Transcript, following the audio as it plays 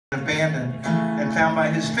abandoned and found by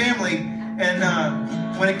his family. And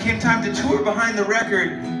when it came time to tour behind the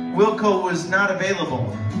record, Wilco was not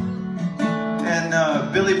available. And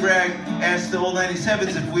Billy Bragg asked the old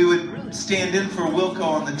 97s if we would stand in for Wilco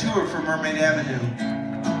on the tour for Mermaid Avenue.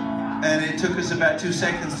 And it took us about 2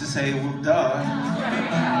 seconds to say, well, duh.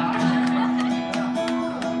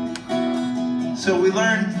 So we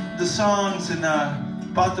learned the songs and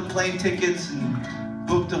bought the plane tickets and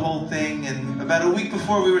booked the whole thing. And about a week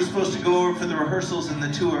before we were supposed to go over for the rehearsals and the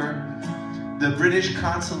tour, the British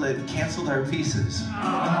consulate canceled our visas.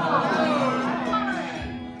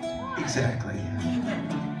 Exactly.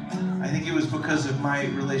 I think it was because of my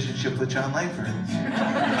relationship with John Langford.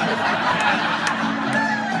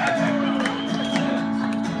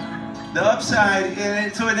 The upside,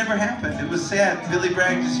 and so it never happened. It was sad. Billy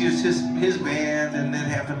Bragg just used his band, and it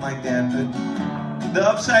happened like that. But the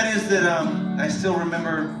upside is that I still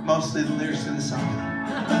remember mostly the lyrics to the song.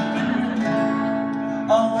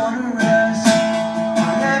 I wanna rest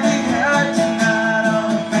my heavy head tonight on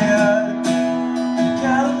the bed.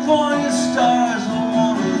 California stars, I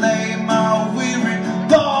wanna lay my weary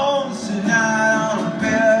bones tonight on a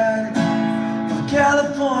bed. Of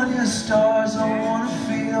California stars, I wanna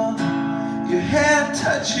feel your hand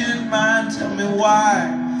touching mine. Tell me why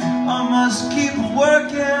I must keep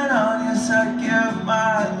working on. Yes, I give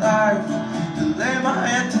my life to lay my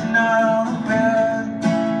head tonight on a bed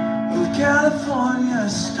of California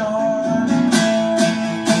stars.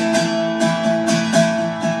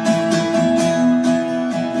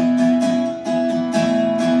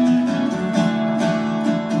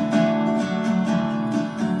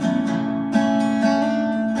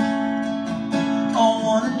 I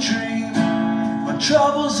wanna dream my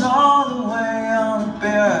troubles all the way on a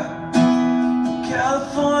bed.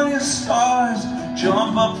 California stars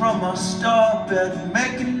jump up from my star bed and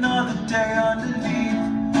make another day underneath.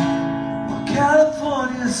 Well,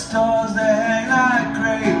 California stars, they hang like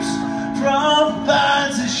grapes from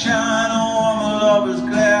vines that shine on a lover's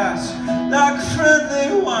glass. Like a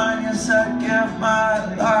friendly wine, yes, I give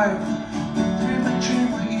my life. Dream a dream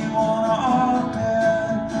with you on our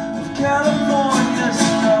bed of California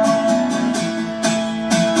stars.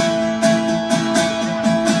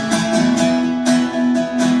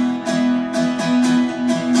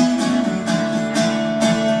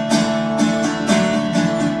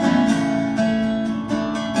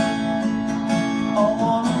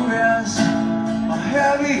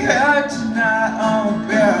 Tonight on a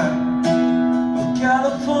bed of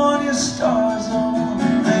California stars. I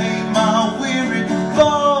wanna lay my weary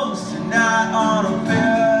bones tonight on a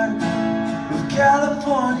bed of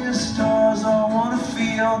California stars. I wanna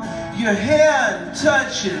feel your hand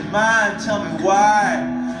touching mine. Tell me why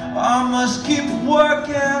I must keep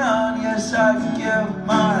working on. Yes, I give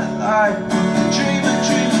my life. Dream a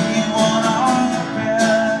dream you on our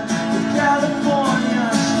bed of California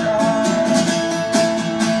stars.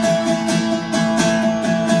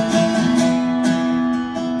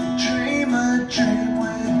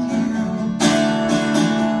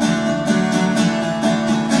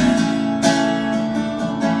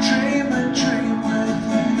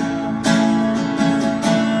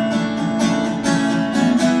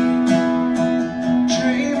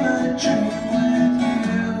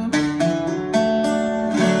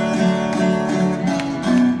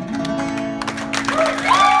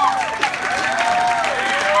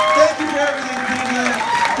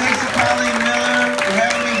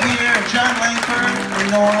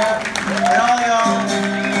 And all y'all.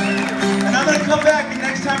 And I'm gonna come back, and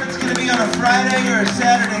next time it's gonna be on a Friday or a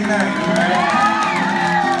Saturday night, alright?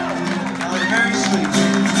 Very sweet.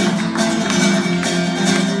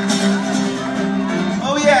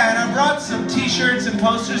 Oh yeah, and I brought some t-shirts and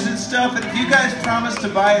posters and stuff, and if you guys promise to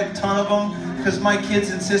buy a ton of them, because my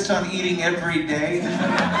kids insist on eating every day,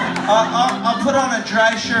 I'll put on a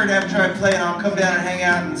dry shirt after I play, and I'll come down and hang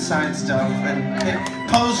out and sign stuff and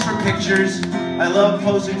pose for pictures. I love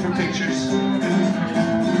posing for pictures.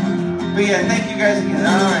 But yeah, thank you guys again.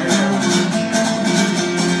 All right.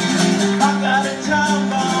 I got a time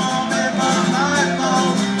bomb in my mind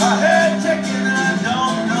phone. My head ticking and I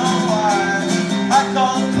don't know why. I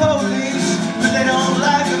call the police, but they don't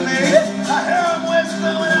like me. I hear them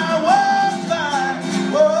whisper when I walk by.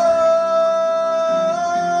 Whoa.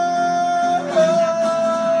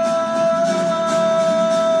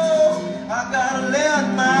 I got a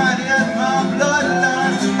landmine in my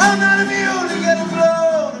bloodline. I'm not immune to getting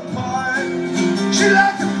blown apart. She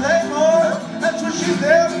likes to play more, that's what she's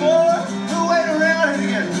there for. To wait around and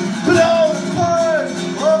get blown apart.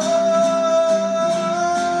 Oh,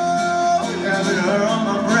 having her on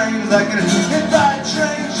my brains like a hit by a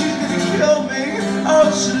train. She's gonna kill me.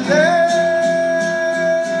 Oh, she lives,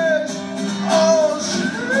 oh, she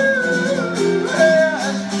lives,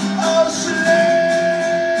 oh, she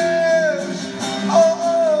lives,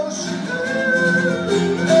 oh, she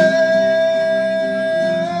lives.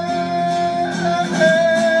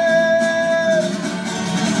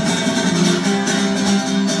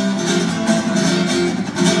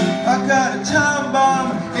 I got a time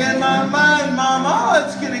bomb in my mind, Mama. Oh,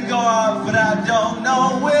 it's gonna go off, but I don't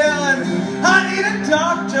know when. I need a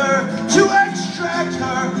doctor to extract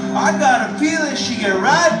her. I got a feeling she get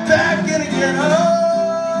right back in again. Oh,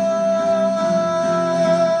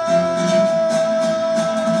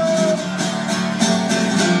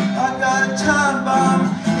 I got a time bomb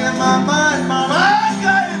in my mind, Mama. I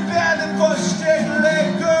got it badly for a straight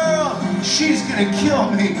leg girl. She's gonna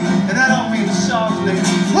kill me, and I don't mean softly.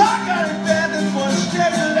 What?